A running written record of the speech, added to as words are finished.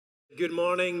Good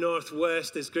morning,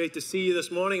 Northwest. It's great to see you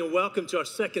this morning, and welcome to our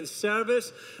second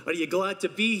service. Are you glad to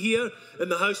be here in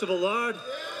the house of the Lord?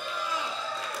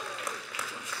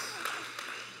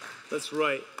 That's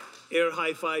right. Air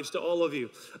high fives to all of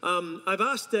you. I've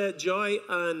asked Joy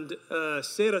and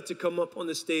Sarah to come up on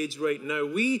the stage right now.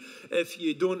 We, if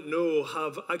you don't know,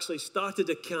 have actually started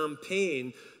a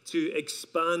campaign to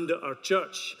expand our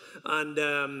church.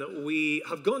 And we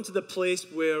have gotten to the place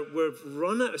where we've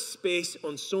run out of space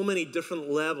on so many different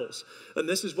levels. And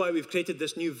this is why we've created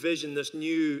this new vision, this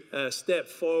new step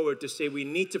forward to say we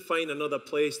need to find another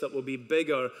place that will be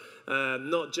bigger,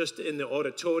 not just in the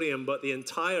auditorium, but the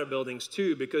entire buildings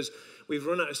too, because we've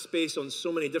run out of space on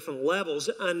so many different levels.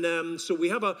 And so we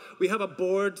have a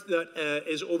board that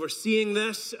is overseeing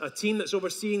this, a team that's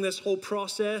overseeing this whole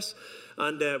process.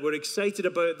 And we're excited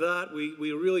about that.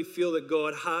 We really feel that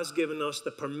God has given us the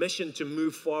permission to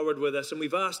move forward with this. And we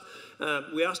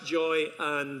asked Joy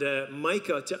and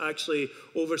Micah to actually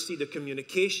oversee the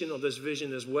communication of this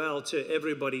vision as well to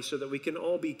everybody so that we can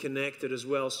all be connected as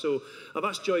well. So I've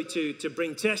asked Joy to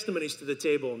bring testimonies to the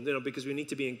table, because we need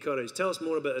to be encouraged. Tell us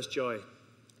more about this, Joy.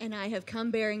 And I have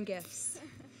come bearing gifts.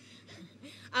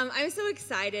 I'm so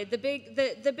excited.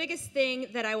 The biggest thing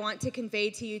that I want to convey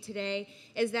to you today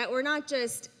is that we're not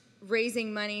just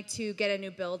raising money to get a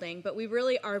new building, but we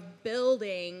really are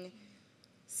building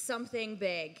something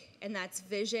big, and that's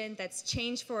vision, that's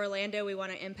change for Orlando. We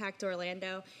want to impact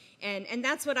Orlando, and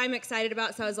that's what I'm excited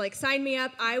about. So I was like, sign me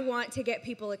up. I want to get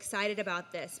people excited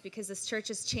about this because this church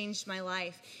has changed my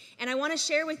life. And I want to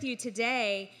share with you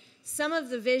today some of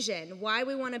the vision, why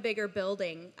we want a bigger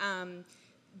building.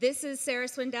 This is Sarah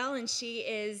Swindell, and she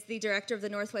is the director of the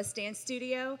Northwest Dance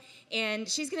Studio, and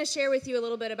she's going to share with you a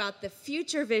little bit about the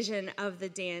future vision of the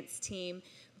dance team.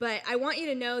 But I want you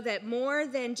to know that more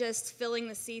than just filling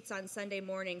the seats on Sunday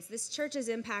mornings, this church is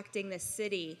impacting the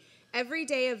city every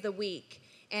day of the week.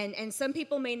 And some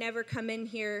people may never come in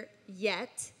here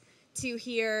yet to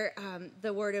hear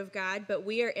the Word of God, but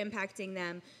we are impacting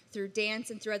them through dance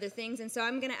and through other things. And so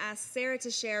I'm going to ask Sarah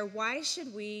to share, why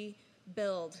should we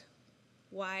build?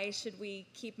 Why should we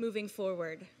keep moving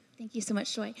forward? Thank you so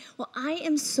much, Joy. Well, I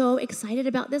am so excited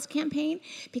about this campaign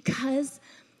because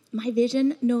my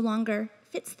vision no longer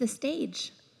fits the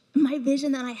stage. My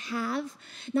vision that I have,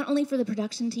 not only for the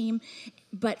production team,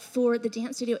 but for the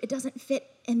dance studio, it doesn't fit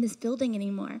in this building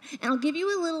anymore. And I'll give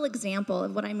you a little example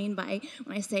of what I mean by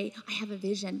when I say I have a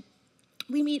vision.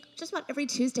 We meet just about every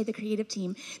Tuesday, the creative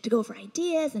team, to go over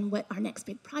ideas and what our next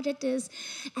big project is.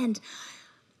 And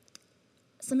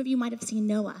some of you might have seen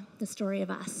Noah, the story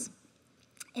of us.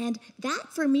 And that,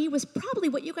 for me, was probably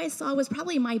what you guys saw was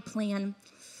probably my plan,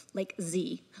 like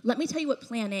Z. Let me tell you what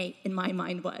plan A in my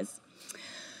mind was.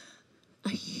 A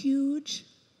huge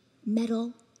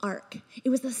metal arc. It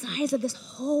was the size of this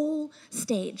whole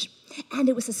stage, and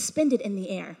it was suspended in the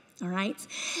air. All right?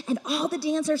 And all the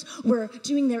dancers were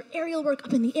doing their aerial work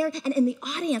up in the air. And in the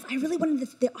audience, I really wanted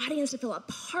the audience to feel a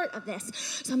part of this.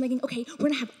 So I'm thinking, okay, we're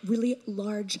going to have really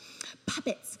large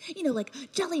puppets, like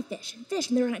jellyfish and fish.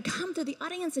 And they're going to come through the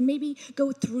audience and maybe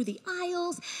go through the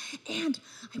aisles. And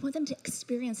I want them to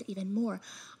experience it even more.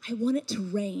 I want it to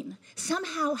rain.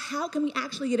 Somehow, how can we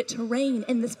actually get it to rain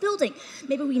in this building?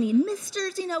 Maybe we need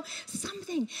misters,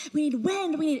 something. We need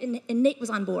wind. And Nate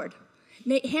was on board.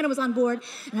 Hannah was on board,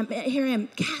 and here I am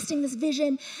casting this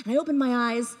vision, and I opened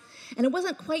my eyes, and it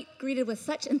wasn't quite greeted with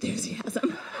such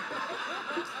enthusiasm.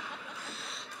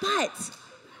 But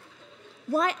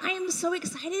why I am so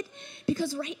excited,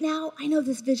 because right now I know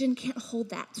this vision can't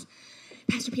hold that.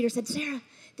 Pastor Peter said, Sarah,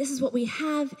 this is what we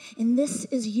have, and this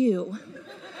is you.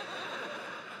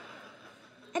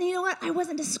 And you know what? I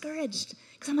wasn't discouraged,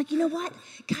 because I'm like, you know what?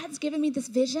 God's given me this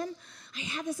vision. I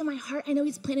have this in my heart. I know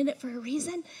he's planted it for a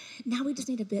reason. Now we just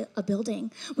need a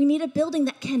building. We need a building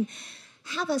that can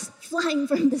have us flying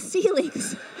from the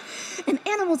ceilings and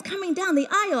animals coming down the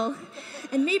aisle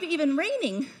and maybe even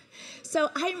raining. So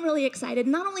I'm really excited.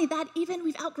 Not only that, even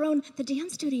we've outgrown the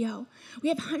dance studio. We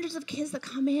have hundreds of kids that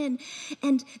come in,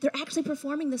 and they're actually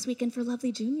performing this weekend for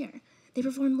Lovely Junior. They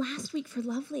performed last week for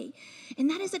Lovely, and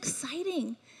that is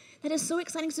exciting. That is so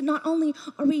exciting. So not only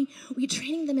are we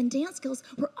training them in dance skills,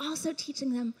 we're also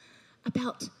teaching them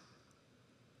about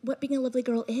what being a lovely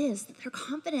girl is, their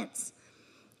confidence,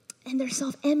 and their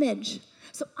self-image.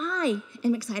 So I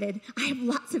am excited. I have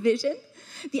lots of vision.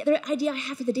 The other idea I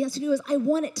have for the dance studio is I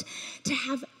want it to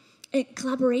have a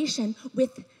collaboration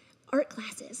with art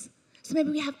classes. So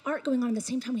maybe we have art going on at the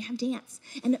same time we have dance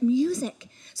and music.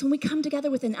 So when we come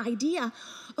together with an idea,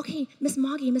 okay, Miss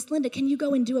Moggy, Miss Linda, can you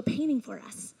go and do a painting for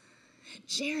us?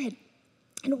 Jared,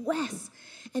 And Wes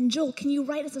and Joel, can you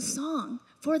write us a song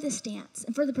for this dance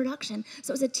and for the production?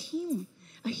 So it was a team,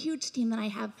 a huge team that I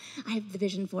have the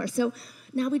vision for. So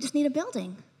now we just need a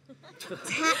building.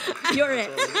 You're it.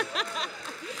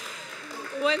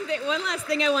 One last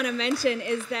thing I want to mention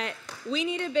is that we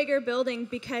need a bigger building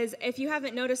because if you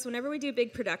haven't noticed, whenever we do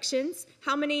big productions,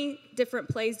 how many different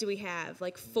plays do we have?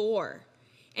 Like 4.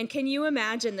 And can you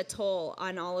imagine the toll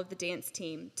on all of the dance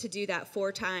team to do that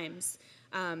 4 times?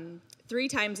 3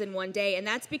 times in one day, and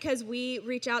that's because we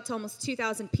reach out to almost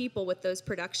 2,000 people with those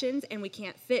productions, and we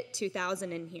can't fit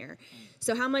 2,000 in here.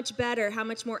 So how much better, how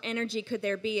much more energy could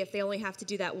there be if they only have to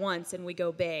do that once and we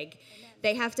go big? Amen.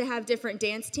 They have to have different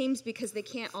dance teams because they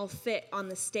can't all fit on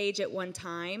the stage at one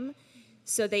time,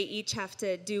 so they each have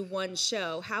to do one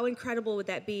show. How incredible would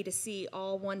that be to see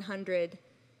all 100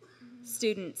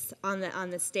 students on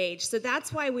the stage? So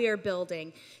that's why we are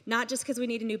building, not just because we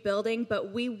need a new building,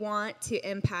 but we want to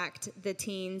impact the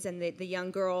teens and the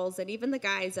young girls and even the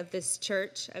guys of this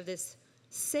church, of this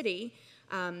city,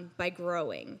 by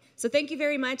growing. So thank you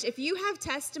very much. If you have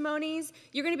testimonies,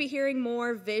 you're going to be hearing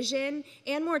more vision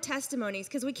and more testimonies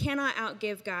because we cannot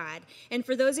outgive God. And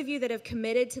for those of you that have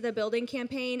committed to the building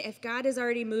campaign, if God is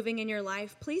already moving in your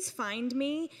life, please find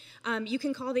me. You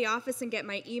can call the office and get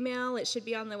my email. It should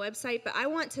be on the website. But I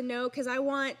want to know, because I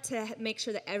want to make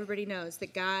sure that everybody knows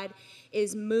that God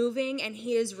is moving and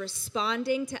he is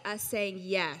responding to us saying,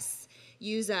 yes,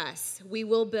 use us. We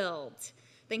will build.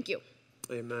 Thank you.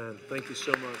 Amen. Thank you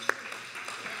so much.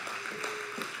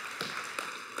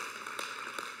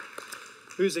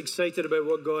 Who's excited about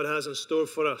what God has in store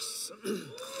for us?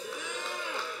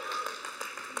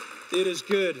 It is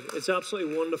good. It's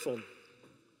absolutely wonderful.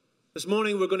 This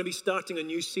morning we're going to be starting a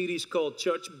new series called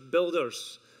Church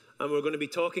Builders, and we're going to be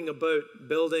talking about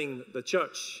building the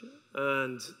church.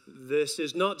 And this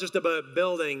is not just about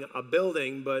building a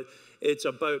building, but it's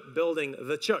about building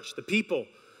the church, the people.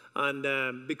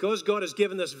 And because God has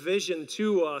given this vision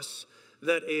to us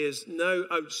that is now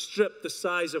outstripped the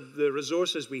size of the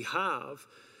resources we have,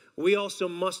 we also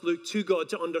must look to God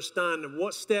to understand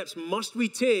what steps must we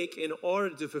take in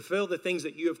order to fulfill the things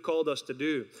that you have called us to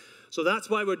do. So that's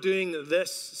why we're doing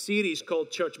this series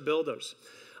called Church Builders.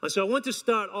 And so I want to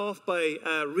start off by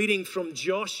reading from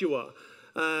Joshua.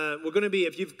 We're going to be,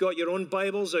 if you've got your own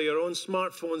Bibles or your own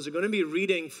smartphones, we're going to be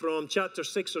reading from chapter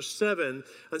 6 or 7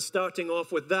 and starting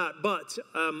off with that. But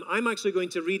I'm actually going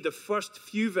to read the first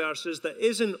few verses that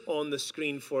isn't on the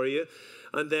screen for you,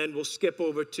 and then we'll skip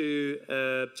over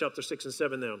to chapter 6 and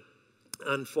 7 there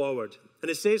and forward.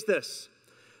 And it says this: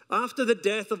 After the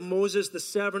death of Moses, the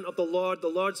servant of the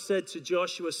Lord said to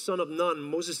Joshua, son of Nun,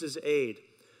 Moses' aide,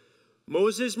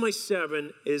 Moses, my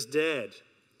servant, is dead.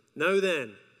 Now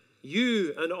then,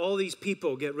 you and all these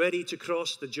people get ready to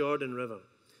cross the Jordan River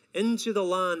into the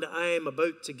land I am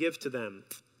about to give to them,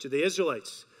 to the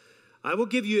Israelites. I will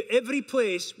give you every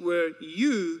place where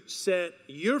you set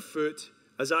your foot,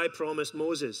 as I promised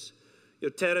Moses. Your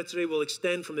territory will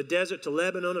extend from the desert to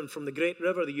Lebanon and from the great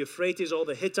river, the Euphrates, all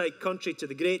the Hittite country to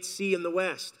the great sea in the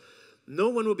west. No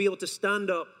one will be able to stand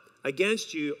up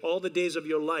against you all the days of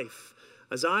your life.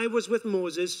 As I was with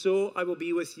Moses, so I will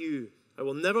be with you. I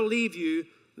will never leave you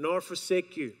nor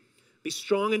forsake you. Be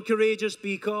strong and courageous,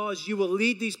 because you will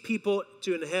lead these people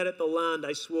to inherit the land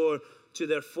I swore to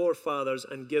their forefathers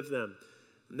and give them.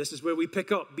 And this is where we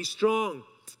pick up. Be strong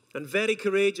and very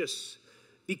courageous.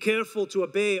 Be careful to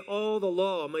obey all the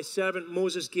law my servant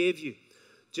Moses gave you.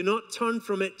 Do not turn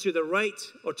from it to the right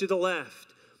or to the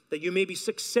left, that you may be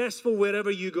successful wherever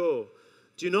you go.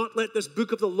 Do not let this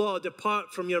book of the law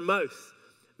depart from your mouth.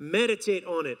 Meditate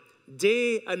on it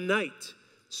day and night,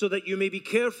 so that you may be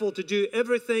careful to do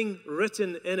everything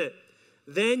written in it.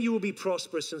 Then you will be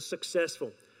prosperous and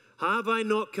successful. Have I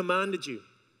not commanded you?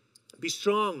 Be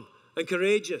strong and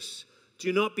courageous.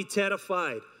 Do not be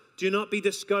terrified. Do not be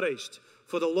discouraged.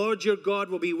 For the Lord your God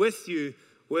will be with you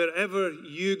wherever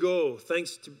you go.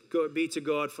 Thanks be to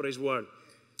God for his word.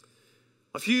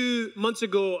 A few months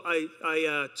ago,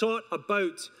 I taught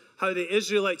about how the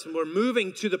Israelites were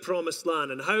moving to the promised land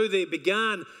and how they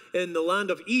began in the land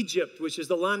of Egypt, which is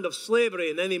the land of slavery,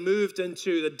 and then they moved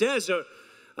into the desert,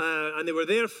 and they were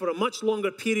there for a much longer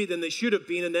period than they should have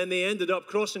been, and then they ended up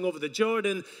crossing over the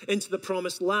Jordan into the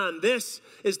promised land. This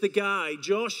is the guy,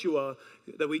 Joshua,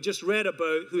 that we just read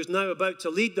about, who is now about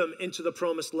to lead them into the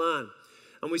promised land.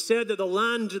 And we said that the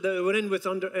land that they were in with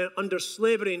under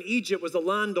slavery in Egypt was the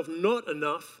land of not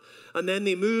enough. And then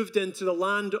they moved into the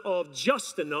land of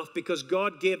just enough, because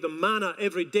God gave them manna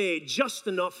every day, just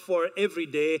enough for every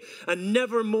day, and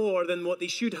never more than what they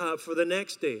should have for the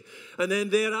next day. And then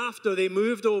thereafter they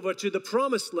moved over to the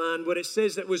promised land, where it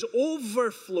says that it was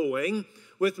overflowing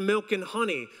with milk and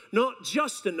honey. Not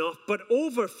just enough, but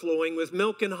overflowing with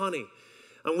milk and honey.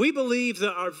 And we believe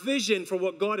that our vision for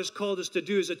what God has called us to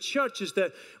do as a church is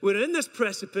that we're in this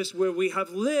precipice where we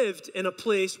have lived in a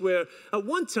place where at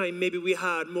one time maybe we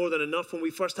had more than enough when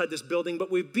we first had this building, but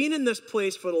we've been in this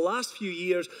place for the last few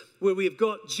years where we've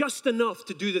got just enough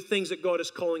to do the things that God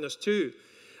is calling us to.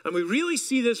 And we really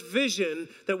see this vision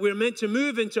that we're meant to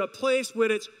move into a place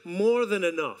where it's more than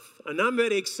enough. And I'm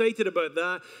very excited about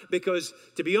that because,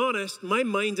 to be honest, my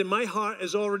mind and my heart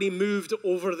has already moved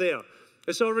over there.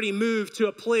 It's already moved to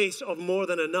a place of more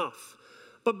than enough.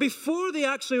 But before they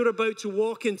actually were about to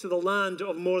walk into the land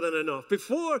of more than enough,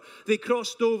 before they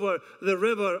crossed over the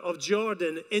river of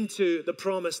Jordan into the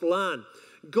promised land,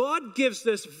 God gives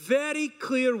this very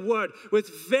clear word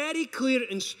with very clear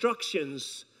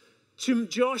instructions to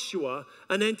Joshua,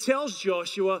 and then tells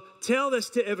Joshua, tell this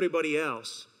to everybody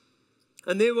else.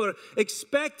 And they were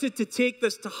expected to take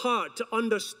this to heart, to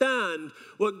understand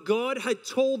what God had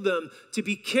told them to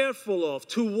be careful of,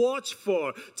 to watch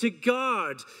for, to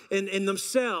guard in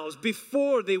themselves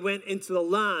before they went into the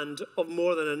land of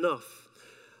more than enough.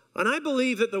 And I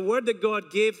believe that the word that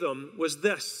God gave them was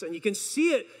this, and you can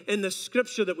see it in the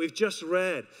scripture that we've just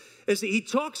read, is that he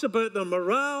talks about their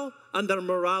morale and their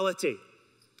morality.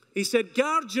 He said,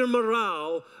 guard your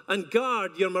morale and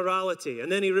guard your morality.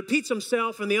 And then he repeats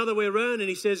himself in the other way around and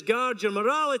he says, guard your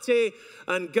morality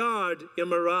and guard your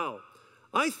morale.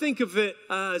 I think of it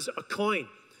as a coin.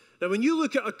 Now, when you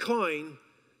look at a coin,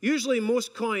 usually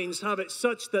most coins have it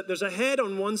such that there's a head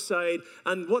on one side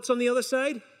and what's on the other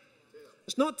side?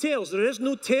 It's not tails. There is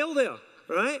no tail there,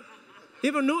 right? You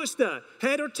ever noticed that?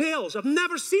 Head or tails? I've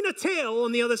never seen a tail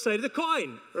on the other side of the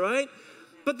coin, right?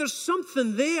 But there's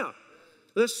something there.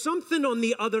 There's something on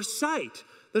the other side.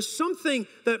 There's something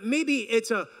that maybe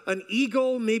it's an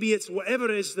eagle, maybe it's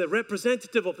whatever is the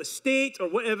representative of the state or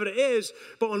whatever it is,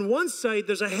 but on one side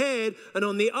there's a head and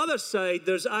on the other side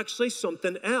there's actually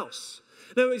something else.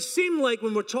 Now it seemed like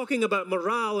when we're talking about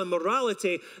morale and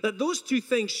morality that those two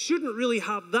things shouldn't really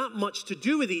have that much to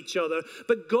do with each other,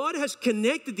 but God has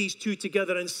connected these two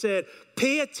together and said,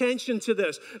 pay attention to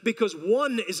this because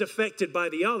one is affected by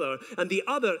the other and the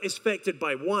other is affected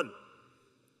by one.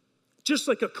 Just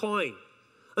like a coin.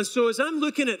 And so as I'm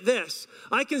looking at this,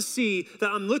 I can see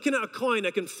that I'm looking at a coin.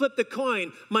 I can flip the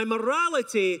coin. My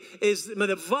morality is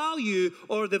the value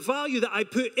or the value that I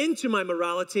put into my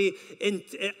morality. And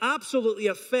it absolutely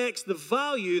affects the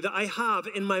value that I have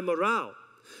in my morale.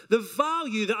 The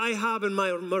value that I have in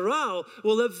my morale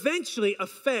will eventually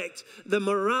affect the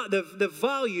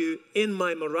value in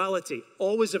my morality.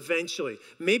 Always eventually.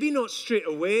 Maybe not straight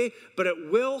away, but it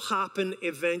will happen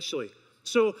eventually.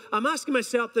 So I'm asking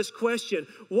myself this question,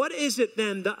 what is it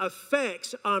then that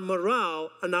affects our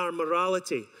morale and our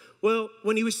morality? Well,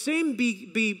 when he was saying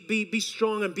be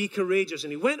strong and be courageous,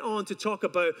 and he went on to talk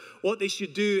about what they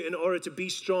should do in order to be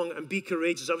strong and be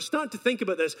courageous, I was starting to think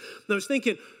about this, and I was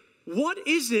thinking, what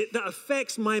is it that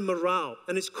affects my morale?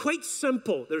 And it's quite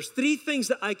simple. There's three things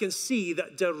that I can see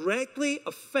that directly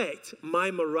affect my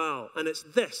morale, and it's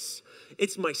this.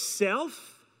 It's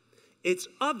myself, it's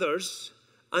others,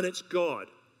 and it's God.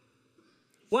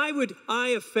 Why would I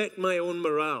affect my own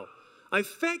morale? I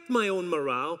affect my own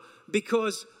morale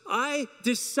because I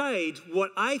decide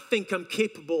what I think I'm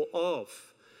capable of.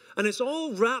 And it's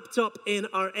all wrapped up in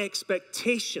our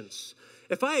expectations.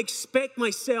 If I expect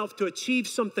myself to achieve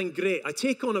something great, I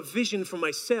take on a vision for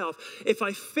myself. If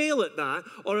I fail at that,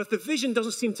 or if the vision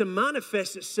doesn't seem to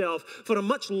manifest itself for a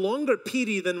much longer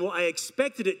period than what I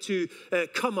expected it to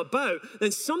come about,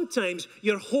 then sometimes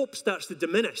your hope starts to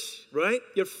diminish, right?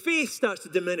 Your faith starts to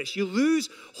diminish. You lose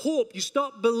hope. You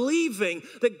stop believing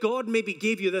that God maybe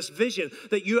gave you this vision,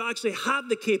 that you actually have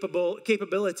the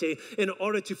capability in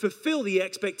order to fulfill the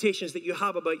expectations that you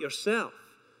have about yourself.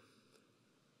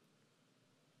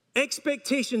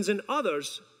 Expectations in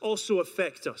others also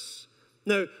affect us.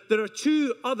 Now, there are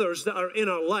two others that are in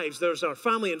our lives. There's our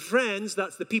family and friends,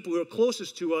 that's the people who are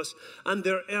closest to us, and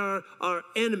there are our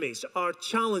enemies, our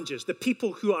challenges, the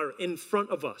people who are in front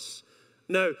of us.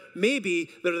 Now, maybe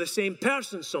they're the same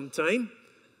person sometime.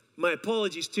 My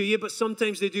apologies to you, but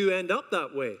sometimes they do end up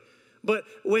that way. But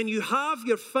when you have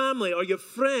your family or your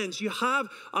friends, you have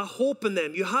a hope in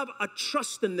them. You have a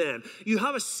trust in them. You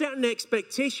have a certain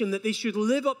expectation that they should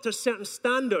live up to a certain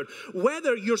standard.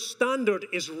 Whether your standard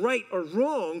is right or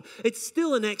wrong, it's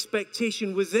still an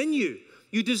expectation within you.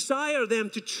 You desire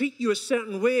them to treat you a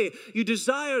certain way. You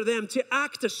desire them to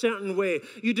act a certain way.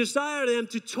 You desire them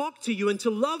to talk to you and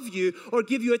to love you or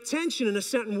give you attention in a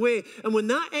certain way. And when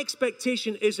that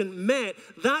expectation isn't met,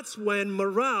 that's when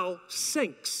morale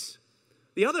sinks.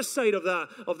 The other side of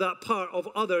that part of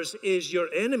others is your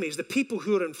enemies, the people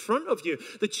who are in front of you,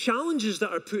 the challenges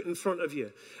that are put in front of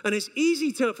you. And it's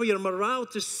easy for your morale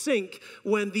to sink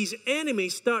when these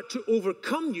enemies start to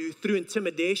overcome you through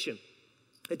intimidation.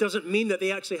 It doesn't mean that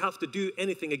they actually have to do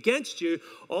anything against you.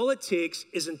 All it takes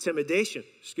is intimidation.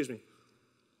 Excuse me.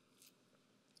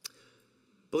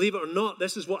 Believe it or not,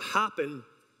 this is what happened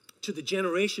to the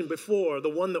generation before, the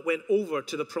one that went over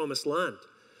to the promised land.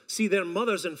 See, their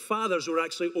mothers and fathers were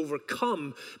actually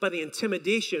overcome by the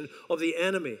intimidation of the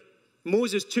enemy.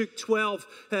 Moses took 12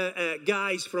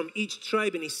 guys from each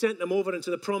tribe and he sent them over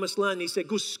into the promised land. He said,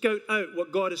 go scout out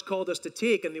what God has called us to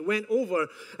take. And they went over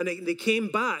and they came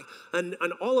back and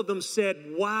all of them said,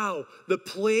 wow, the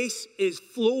place is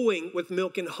flowing with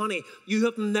milk and honey. You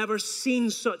have never seen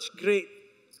such great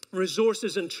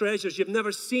resources and treasures. You've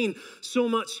never seen so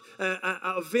much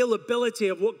availability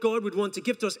of what God would want to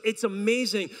give to us. It's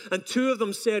amazing. And 2 of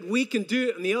them said, we can do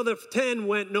it. And the other 10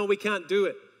 went, no, we can't do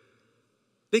it.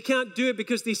 They can't do it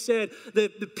because they said the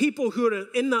people who are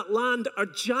in that land are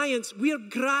giants. We are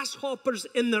grasshoppers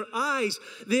in their eyes.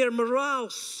 Their morale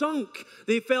sunk.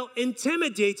 They felt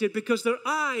intimidated because their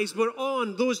eyes were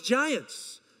on those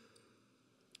giants.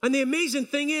 And the amazing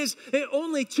thing is, it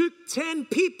only took 10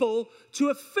 people to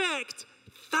affect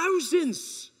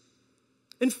thousands.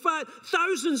 In fact,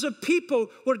 thousands of people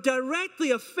were directly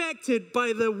affected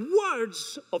by the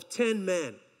words of 10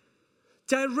 men.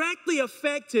 Directly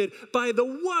affected by the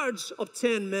words of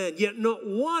 10 men. Yet not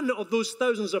one of those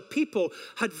thousands of people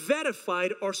had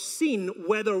verified or seen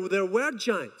whether there were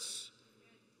giants.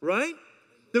 Right?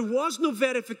 There was no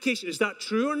verification. Is that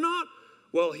true or not?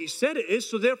 Well, he said it is,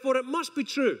 so therefore it must be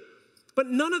true. But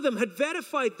none of them had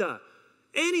verified that.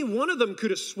 Any one of them could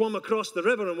have swum across the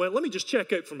river and went, let me just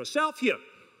check out for myself here.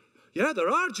 Yeah, there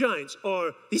are giants.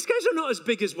 Or these guys are not as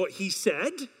big as what he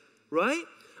said, right?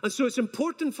 And so it's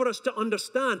important for us to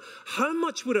understand how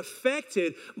much we're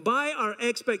affected by our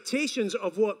expectations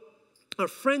of what our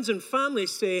friends and family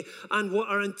say and what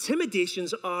our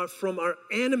intimidations are from our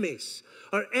enemies.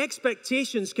 Our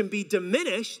expectations can be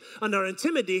diminished and our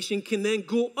intimidation can then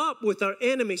go up with our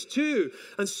enemies too.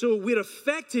 And so we're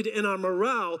affected in our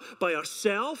morale by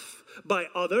ourselves, by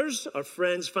others, our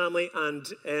friends, family, and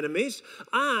enemies,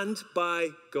 and by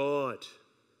God.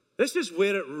 This is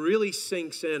where it really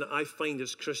sinks in, I find,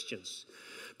 as Christians.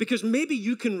 Because maybe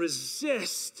you can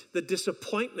resist the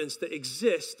disappointments that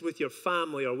exist with your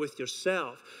family or with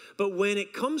yourself. But when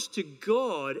it comes to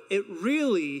God, it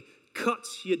really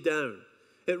cuts you down.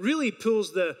 It really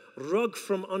pulls the rug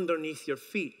from underneath your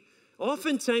feet.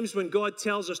 Oftentimes when God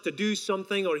tells us to do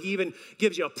something, or he even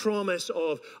gives you a promise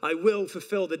of, I will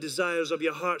fulfill the desires of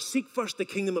your heart, seek first the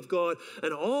kingdom of God,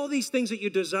 and all these things that you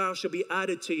desire shall be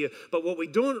added to you. But what we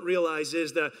don't realize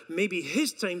is that maybe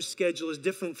his time schedule is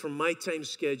different from my time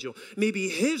schedule. Maybe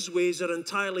his ways are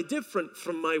entirely different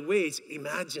from my ways.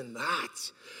 Imagine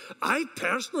that. I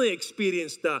personally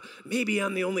experienced that. Maybe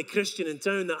I'm the only Christian in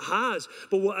town that has.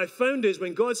 But what I found is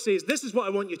when God says, this is what I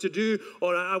want you to do,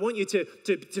 or I want you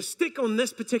to stick on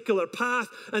this particular path,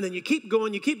 and then you keep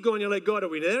going, you're like, God, are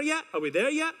we there yet? Are we there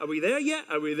yet? Are we there yet?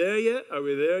 Are we there yet? Are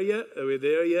we there yet? Are we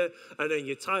there yet? And then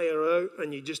you tire out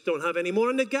and you just don't have any more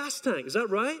in the gas tank. Is that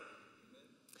right?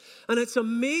 And it's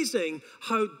amazing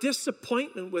how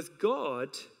disappointment with God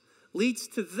leads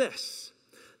to this.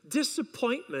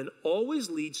 Disappointment always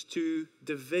leads to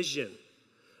division.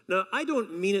 Now, I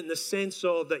don't mean it in the sense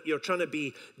of that you're trying to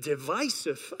be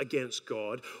divisive against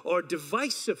God or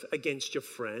divisive against your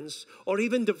friends or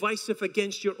even divisive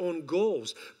against your own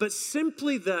goals, but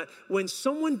simply that when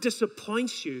someone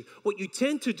disappoints you, what you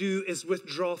tend to do is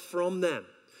withdraw from them.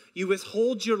 You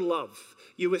withhold your love.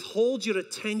 You withhold your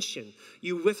attention.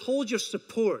 You withhold your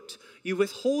support. You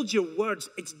withhold your words.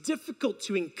 It's difficult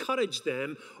to encourage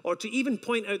them or to even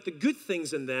point out the good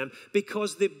things in them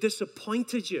because they've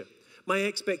disappointed you. My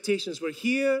expectations were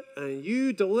here and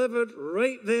you delivered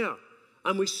right there.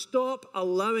 And we stop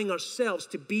allowing ourselves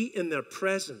to be in their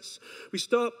presence. We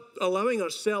stop allowing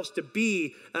ourselves to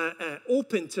be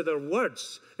open to their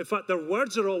words. In fact, their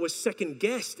words are always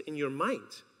second-guessed in your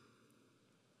mind.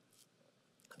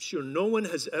 I'm sure no one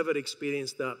has ever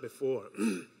experienced that before.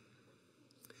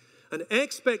 And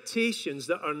expectations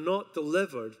that are not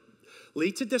delivered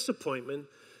lead to disappointment,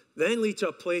 then lead to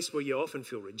a place where you often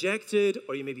feel rejected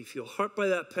or you maybe feel hurt by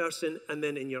that person, and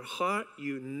then in your heart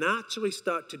you naturally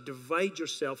start to divide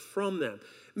yourself from them.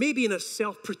 Maybe in a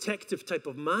self-protective type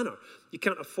of manner. You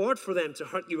can't afford for them to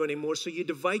hurt you anymore, so you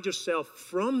divide yourself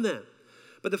from them.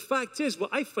 But the fact is,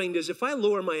 what I find is if I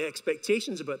lower my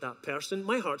expectations about that person,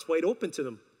 my heart's wide open to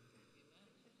them.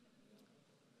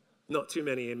 Not too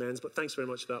many amens, but thanks very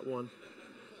much for that one.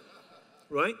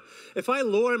 right? If I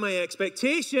lower my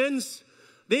expectations,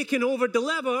 they can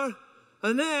over-deliver,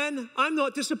 and then I'm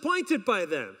not disappointed by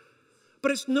them. But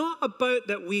it's not about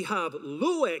that we have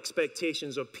low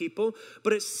expectations of people,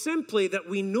 but it's simply that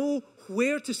we know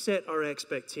where to set our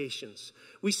expectations.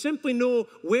 We simply know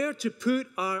where to put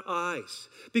our eyes.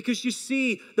 Because you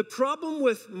see, the problem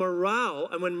with morale,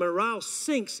 and when morale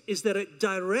sinks, is that it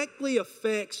directly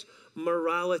affects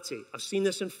morality. I've seen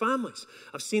this in families.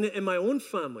 I've seen it in my own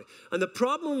family. And the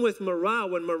problem with morale,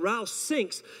 when morale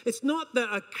sinks, it's not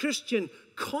that a Christian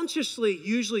consciously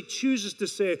usually chooses to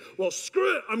say, well,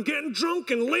 screw it, I'm getting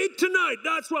drunk and late tonight.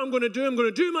 That's what I'm going to do. I'm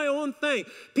going to do my own thing.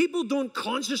 People don't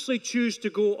consciously choose to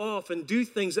go off and do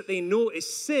things that they know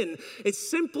is sin. It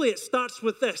starts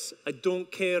with this: I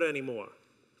don't care anymore.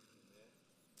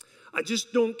 I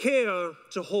just don't care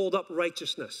to hold up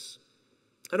righteousness.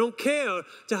 I don't care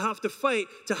to have to fight,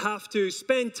 to have to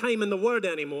spend time in the Word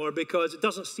anymore because it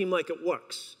doesn't seem like it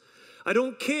works. I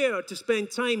don't care to spend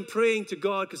time praying to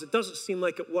God because it doesn't seem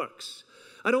like it works.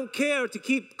 I don't care to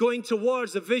keep going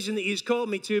towards the vision that He's called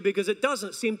me to because it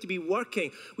doesn't seem to be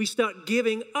working. We start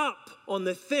giving up on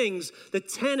the things, the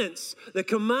tenets, the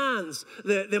commands,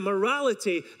 the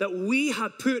morality that we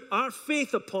have put our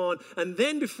faith upon, and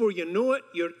then before you know it,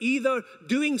 you're either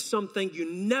doing something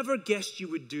you never guessed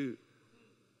you would do.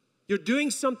 You're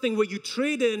doing something where you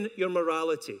trade in your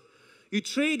morality. You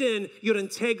trade in your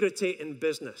integrity in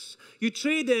business. You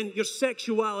trade in your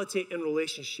sexuality in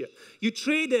relationship. You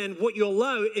trade in what you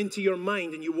allow into your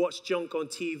mind and you watch junk on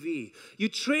TV. You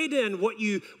trade in what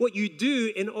you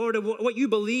do in order, what you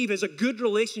believe is a good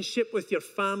relationship with your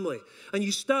family. And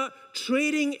you start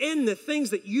trading in the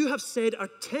things that you have said are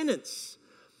tenets.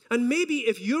 And maybe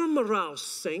if your morale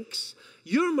sinks,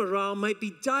 your morale might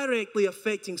be directly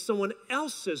affecting someone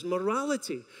else's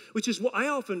morality, which is what I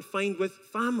often find with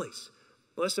families.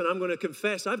 Listen, I'm going to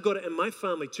confess, I've got it in my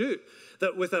family too,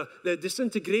 that with the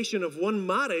disintegration of one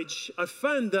marriage, I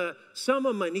found that some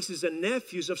of my nieces and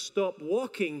nephews have stopped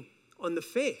walking on the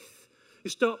faith. They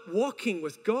stopped walking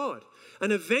with God.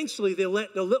 And eventually they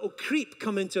let the little creep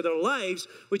come into their lives,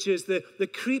 which is the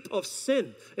creep of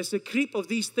sin. It's the creep of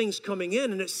these things coming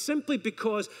in. And it's simply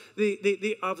because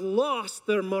they have lost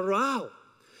their morale.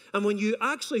 And when you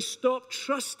actually stop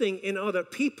trusting in other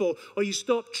people or you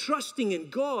stop trusting in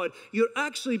God, you're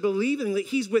actually believing that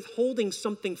He's withholding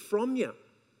something from you.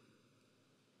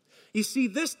 You see,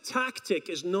 this tactic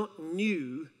is not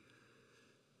new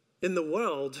in the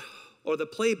world or the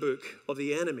playbook of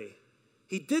the enemy.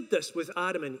 He did this with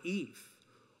Adam and Eve.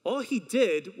 All he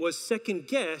did was second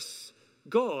guess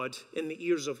God in the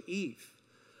ears of Eve.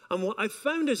 And what I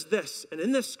found is this, and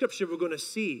in this scripture we're going to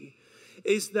see,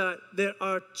 is that there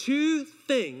are two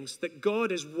things that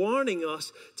God is warning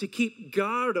us to keep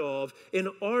guard of in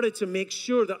order to make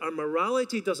sure that our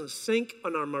morality doesn't sink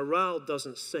and our morale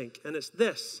doesn't sink. And it's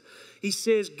this. He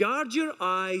says, guard your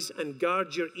eyes and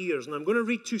guard your ears. And I'm going to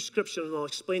read two scriptures and I'll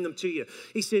explain them to you.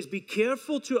 He says, be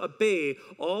careful to obey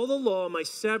all the law my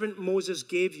servant Moses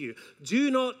gave you. Do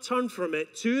not turn from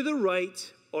it to the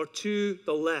right or to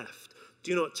the left.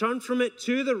 Do not turn from it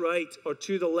to the right or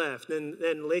to the left. And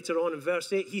then later on in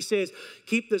verse 8, he says,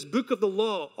 keep this book of the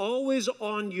law always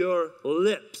on your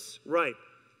lips. Right.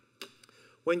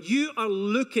 When you are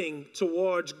looking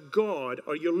towards God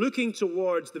or you're looking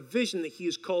towards the vision that He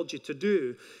has called you to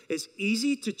do, it's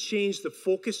easy to change the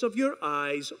focus of your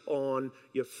eyes on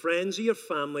your friends or your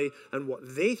family and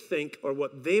what they think or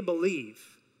what they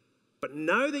believe. But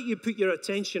now that you put your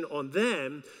attention on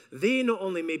them, they not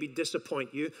only maybe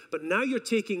disappoint you, but now you're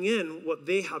taking in what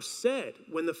they have said,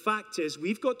 when the fact is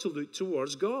we've got to look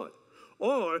towards God.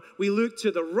 Or we look to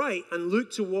the right and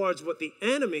look towards what the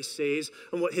enemy says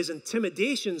and what his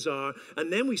intimidations are,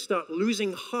 and then we start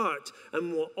losing heart.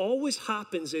 And what always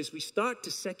happens is we start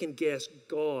to second guess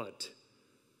God.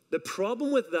 The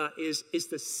problem with that is it's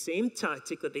the same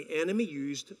tactic that the enemy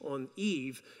used on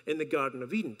Eve in the Garden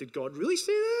of Eden. Did God really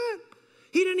say that?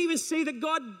 He didn't even say that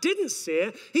God didn't say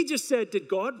it. He just said, did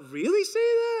God really say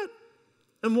that?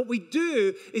 And what we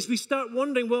do is we start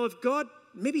wondering, well, if God,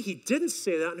 maybe He didn't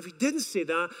say that. And if He didn't say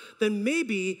that, then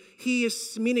maybe He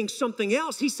is meaning something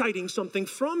else. He's hiding something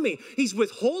from me. He's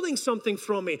withholding something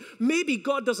from me. Maybe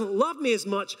God doesn't love me as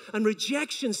much, and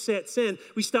rejection sets in.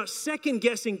 We start second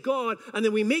guessing God, and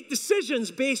then we make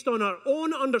decisions based on our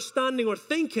own understanding or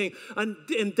thinking and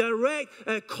in direct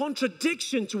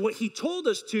contradiction to what He told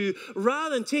us to,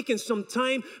 rather than taking some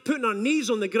time, putting our knees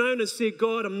on the ground and say,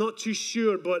 God, I'm not too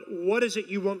sure, but what is it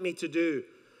you want me to do?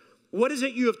 What is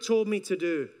it you have told me to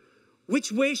do? Which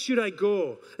way should I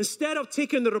go? Instead of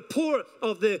taking the report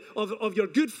of your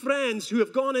good friends who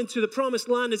have gone into the promised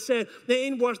land and said, it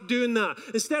ain't worth doing that.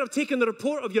 Instead of taking the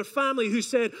report of your family who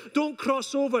said, don't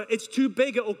cross over, it's too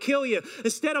big, it'll kill you.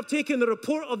 Instead of taking the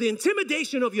report of the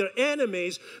intimidation of your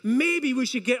enemies, maybe we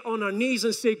should get on our knees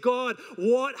and say, God,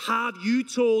 what have you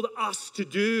told us to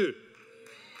do?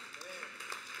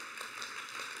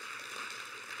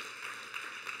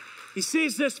 He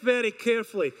says this very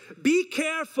carefully. Be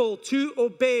careful to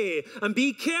obey and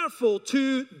be careful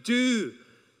to do.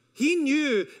 He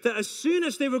knew that as soon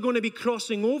as they were going to be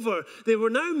crossing over, they were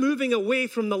now moving away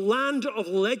from the land of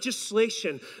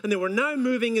legislation and they were now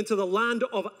moving into the land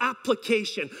of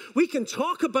application. We can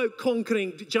talk about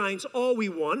conquering giants all we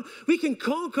want. We can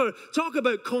talk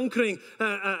about conquering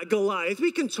Goliath.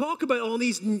 We can talk about all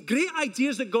these great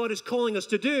ideas that God is calling us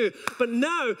to do. But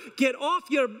now get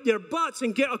off your butts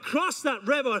and get across that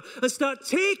river and start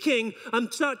taking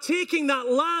that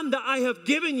land that I have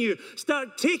given you.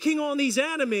 Start taking on these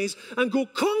enemies and go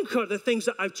conquer the things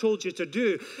that I've told you to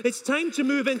do. It's time to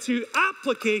move into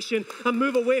application and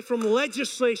move away from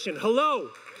legislation. Hello? Amen.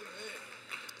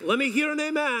 Let me hear an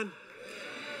amen. Amen.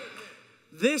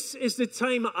 This is the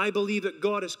time I believe that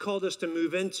God has called us to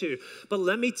move into. But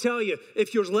let me tell you,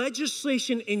 if your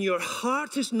legislation in your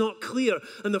heart is not clear,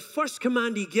 and the first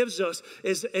command he gives us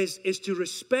is to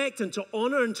respect and to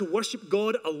honor and to worship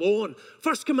God alone.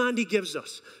 First command he gives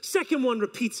us. Second one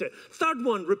repeats it. Third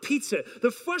one repeats it.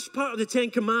 The first part of the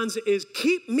 10 commands is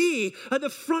keep me at the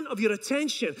front of your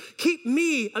attention. Keep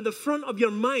me at the front of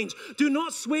your minds. Do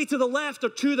not sway to the left or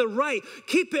to the right.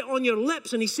 Keep it on your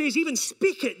lips. And he says even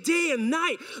speak it day and night.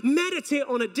 Meditate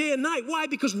on it day and night. Why?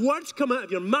 Because words come out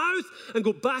of your mouth and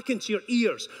go back into your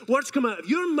ears. Words come out of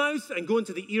your mouth and go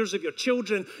into the ears of your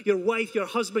children, your wife, your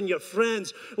husband, your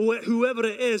friends, whoever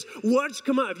it is. Words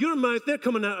come out of your mouth, they're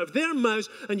coming out of their mouths,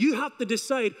 and you have to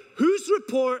decide whose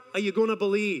report are you going to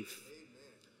believe.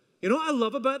 You know what I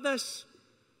love about this?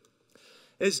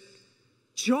 Is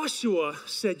Joshua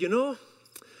said, I'm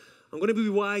going to be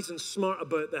wise and smart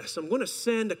about this. I'm going to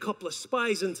send a couple of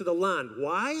spies into the land.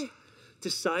 Why? To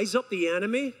size up the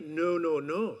enemy?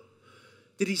 No.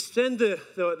 Did he send the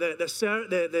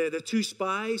two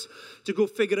spies to go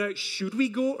figure out, should we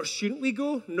go or shouldn't we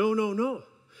go? No.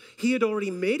 He had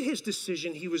already made his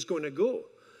decision he was going to go.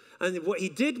 And what he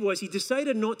did was he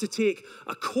decided not to take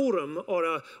a quorum or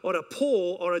a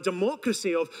poll or a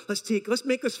democracy of let's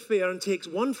make this fair and take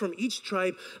one from each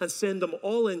tribe and send them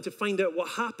all in to find out what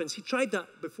happens. He tried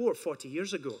that before 40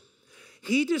 years ago.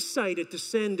 He decided to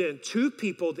send in two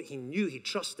people that he knew he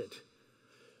trusted.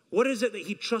 What is it that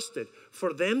he trusted?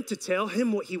 For them to tell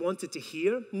him what he wanted to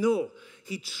hear? No.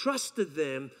 He trusted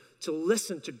them to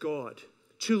listen to God,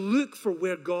 to look for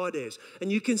where God is.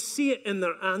 And you can see it in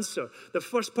their answer. The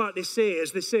first part they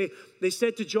said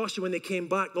to Joshua when they came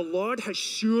back, the Lord has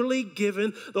surely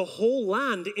given the whole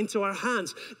land into our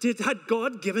hands. Had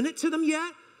God given it to them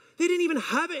yet? They didn't even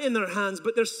have it in their hands,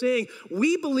 but they're saying,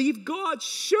 we believe God.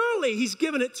 Surely he's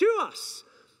given it to us.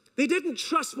 They didn't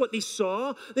trust what they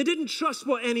saw. They didn't trust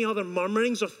what any other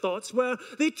murmurings or thoughts were.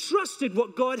 They trusted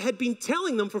what God had been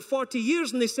telling them for 40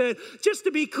 years. And they said, just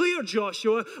to be clear,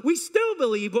 Joshua, we still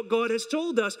believe what God has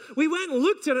told us. We went and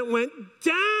looked at it and went,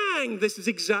 dang, this is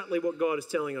exactly what God is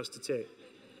telling us to take.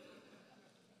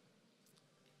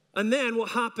 And then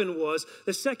what happened was,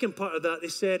 the second part of that, they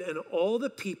said, and all the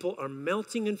people are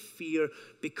melting in fear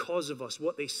because of us.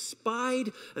 What they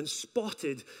spied and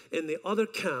spotted in the other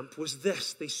camp was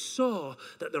this. They saw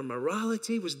that their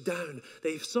morality was down.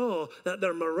 They saw that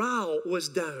their morale was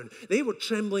down. They were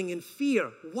trembling in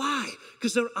fear. Why?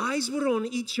 Because their eyes were on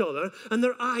each other and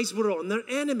their eyes were on their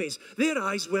enemies. Their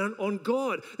eyes weren't on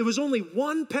God. There was only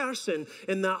one person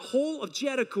in that whole of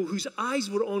Jericho whose eyes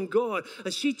were on God,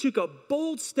 and she took a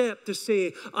bold step to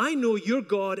say, I know your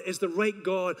God is the right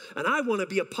God, and I want to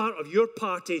be a part of your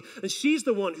party. And she's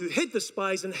the one who hid the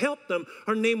spies and helped them.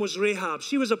 Her name was Rahab.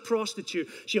 She was a prostitute.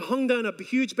 She hung down a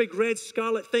huge big red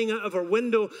scarlet thing out of her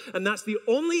window, and that's the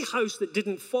only house that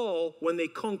didn't fall when they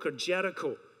conquered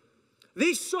Jericho.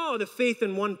 They saw the faith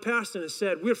in one person and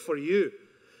said, we're for you.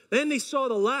 Then they saw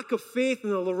the lack of faith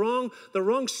and the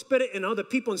wrong spirit in other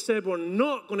people and said, we're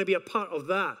not going to be a part of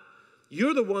that.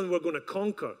 You're the one we're going to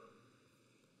conquer.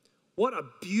 What a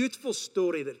beautiful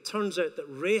story that turns out that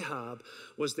Rahab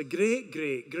was the great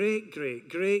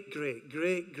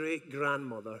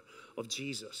grandmother of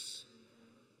Jesus.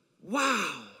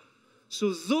 Wow.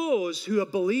 So those who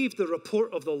have believed the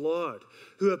report of the Lord,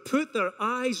 who have put their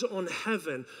eyes on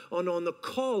heaven and on the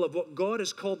call of what God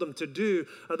has called them to do,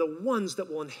 are the ones that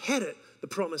will inherit the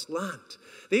promised land.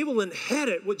 They will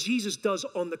inherit what Jesus does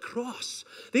on the cross.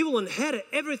 They will inherit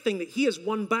everything that he has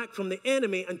won back from the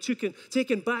enemy and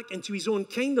taken back into his own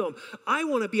kingdom. I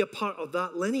want to be a part of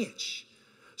that lineage.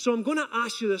 So I'm going to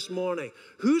ask you this morning,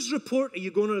 whose report are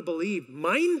you going to believe?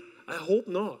 Mine? I hope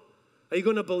not. Are you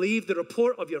going to believe the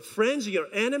report of your friends or your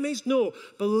enemies? No.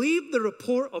 Believe the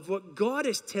report of what God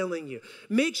is telling you.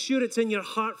 Make sure it's in your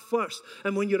heart first.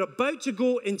 And when you're about to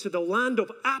go into the land of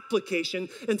application,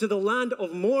 into the land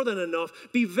of more than enough,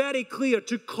 be very clear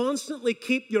to constantly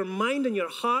keep your mind and your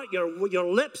heart, your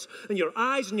lips and your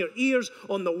eyes and your ears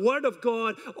on the Word of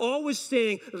God, always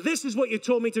saying, this is what you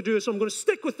told me to do, so I'm going to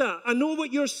stick with that. I know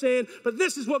what you're saying, but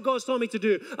this is what God's told me to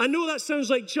do. I know that sounds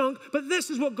like junk, but this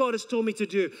is what God has told me to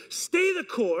do. Stay the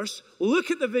course, look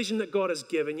at the vision that God has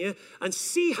given you, and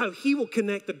see how he will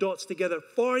connect the dots together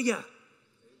for you.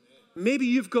 Maybe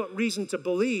you've got reason to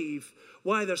believe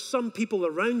why there's some people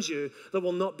around you that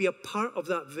will not be a part of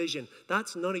that vision.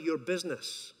 That's none of your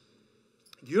business.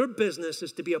 Your business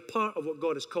is to be a part of what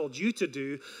God has called you to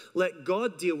do. Let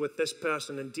God deal with this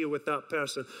person and deal with that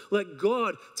person. Let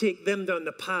God take them down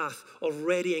the path of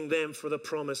readying them for the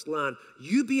promised land.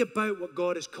 You be about what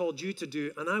God has called you to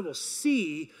do, and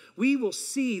we will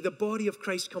see the body of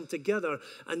Christ come together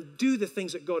and do the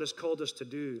things that God has called us to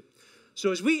do.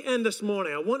 So as we end this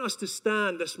morning, I want us to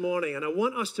stand this morning, and I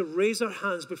want us to raise our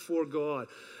hands before God.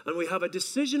 And we have a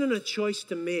decision and a choice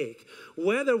to make,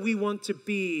 whether we want to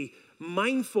be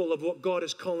mindful of what God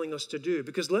is calling us to do.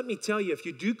 Because let me tell you, if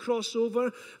you do cross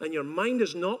over and your mind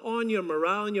is not on your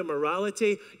morale and your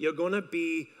morality, you're going to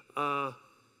be,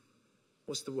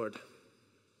 what's the word?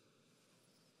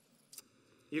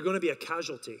 You're going to be a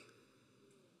casualty.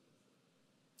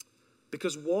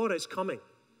 Because war is coming.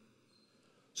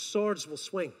 Swords will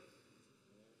swing.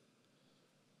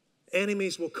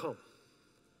 Enemies will come.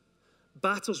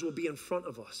 Battles will be in front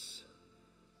of us.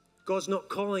 God's not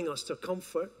calling us to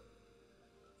comfort.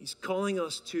 He's calling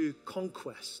us to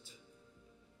conquest.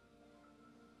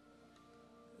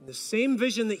 And the same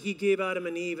vision that he gave Adam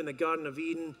and Eve in the Garden of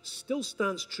Eden still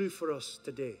stands true for us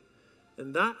today.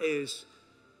 And that is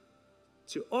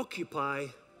to occupy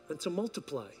and to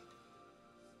multiply.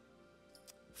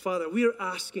 Father, we are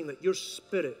asking that your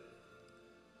spirit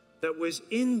that was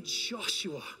in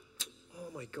Joshua,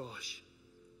 oh my gosh.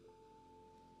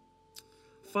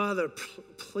 Father,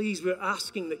 please, we're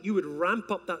asking that you would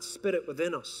ramp up that spirit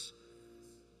within us.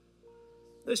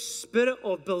 The spirit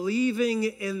of believing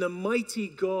in the mighty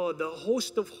God, the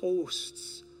host of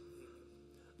hosts.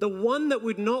 The one that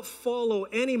would not follow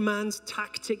any man's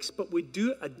tactics, but would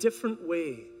do it a different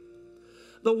way.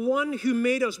 The one who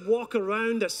made us walk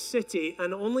around a city,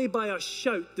 and only by a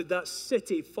shout did that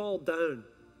city fall down.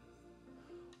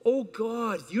 Oh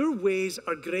God, your ways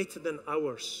are greater than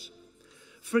ours.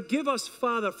 Forgive us,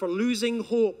 Father, for losing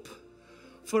hope,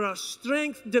 for our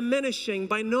strength diminishing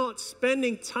by not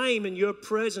spending time in your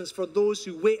presence. For those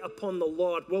who wait upon the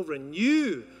Lord will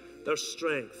renew their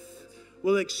strength,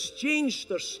 will exchange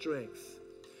their strength.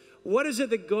 What is it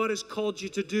that God has called you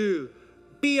to do?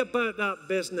 Be about that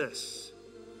business.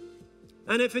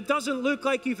 And if it doesn't look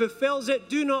like he fulfills it,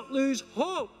 do not lose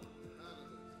hope.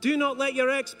 Do not let your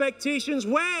expectations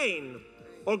wane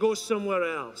or go somewhere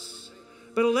else.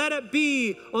 But let it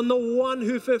be on the one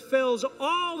who fulfills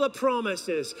all the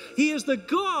promises. He is the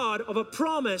God of a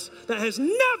promise that has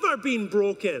never been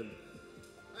broken.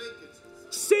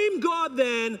 Same God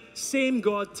then, same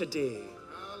God today.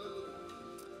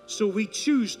 So we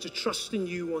choose to trust in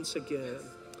you once again.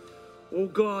 Oh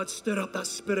God, stir up that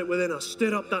spirit within us.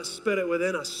 Stir up that spirit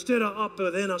within us. Stir it up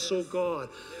within us, oh God.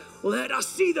 Let us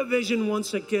see the vision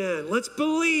once again. Let's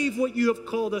believe what you have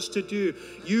called us to do.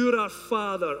 You're our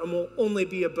Father, and we'll only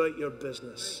be about your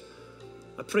business.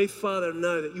 I pray, Father,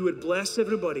 now that you would bless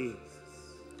everybody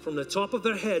from the top of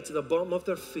their head to the bottom of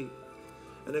their feet.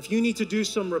 And if you need to do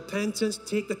some repentance,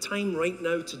 take the time right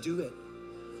now to do it.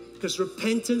 Because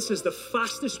repentance is the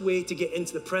fastest way to get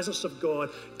into the presence of God,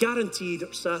 guaranteed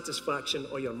satisfaction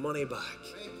or your money back.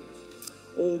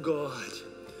 Oh God,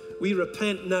 we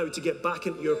repent now to get back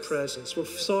into your presence. We're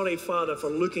sorry, Father,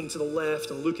 for looking to the left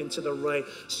and looking to the right.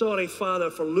 Sorry, Father,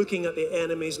 for looking at the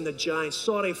enemies and the giants.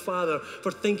 Sorry, Father,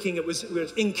 for thinking we were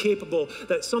incapable,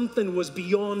 that something was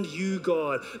beyond you,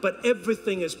 God. But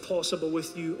everything is possible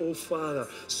with you, oh Father.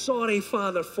 Sorry,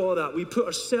 Father, for that. We put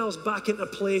ourselves back into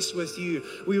place with you.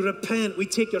 We repent. We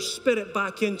take your spirit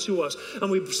back into us,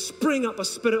 and we spring up a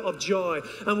spirit of joy.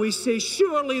 And we say,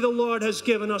 surely the Lord has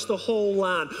given us the whole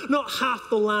land, not half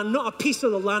the land, not a piece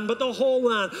of the land, but the whole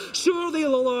land. Surely the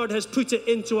Lord has put it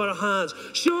into our hands.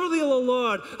 Surely the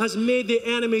Lord has made the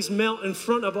enemies melt in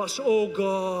front of us, oh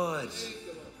God.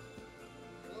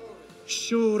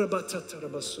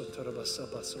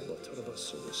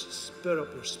 Stir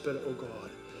up your spirit, oh God.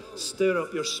 Stir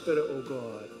up your spirit, oh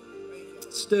God.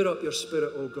 Stir up your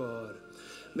spirit, oh God.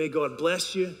 May God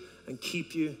bless you and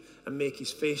keep you and make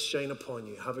his face shine upon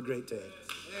you. Have a great day.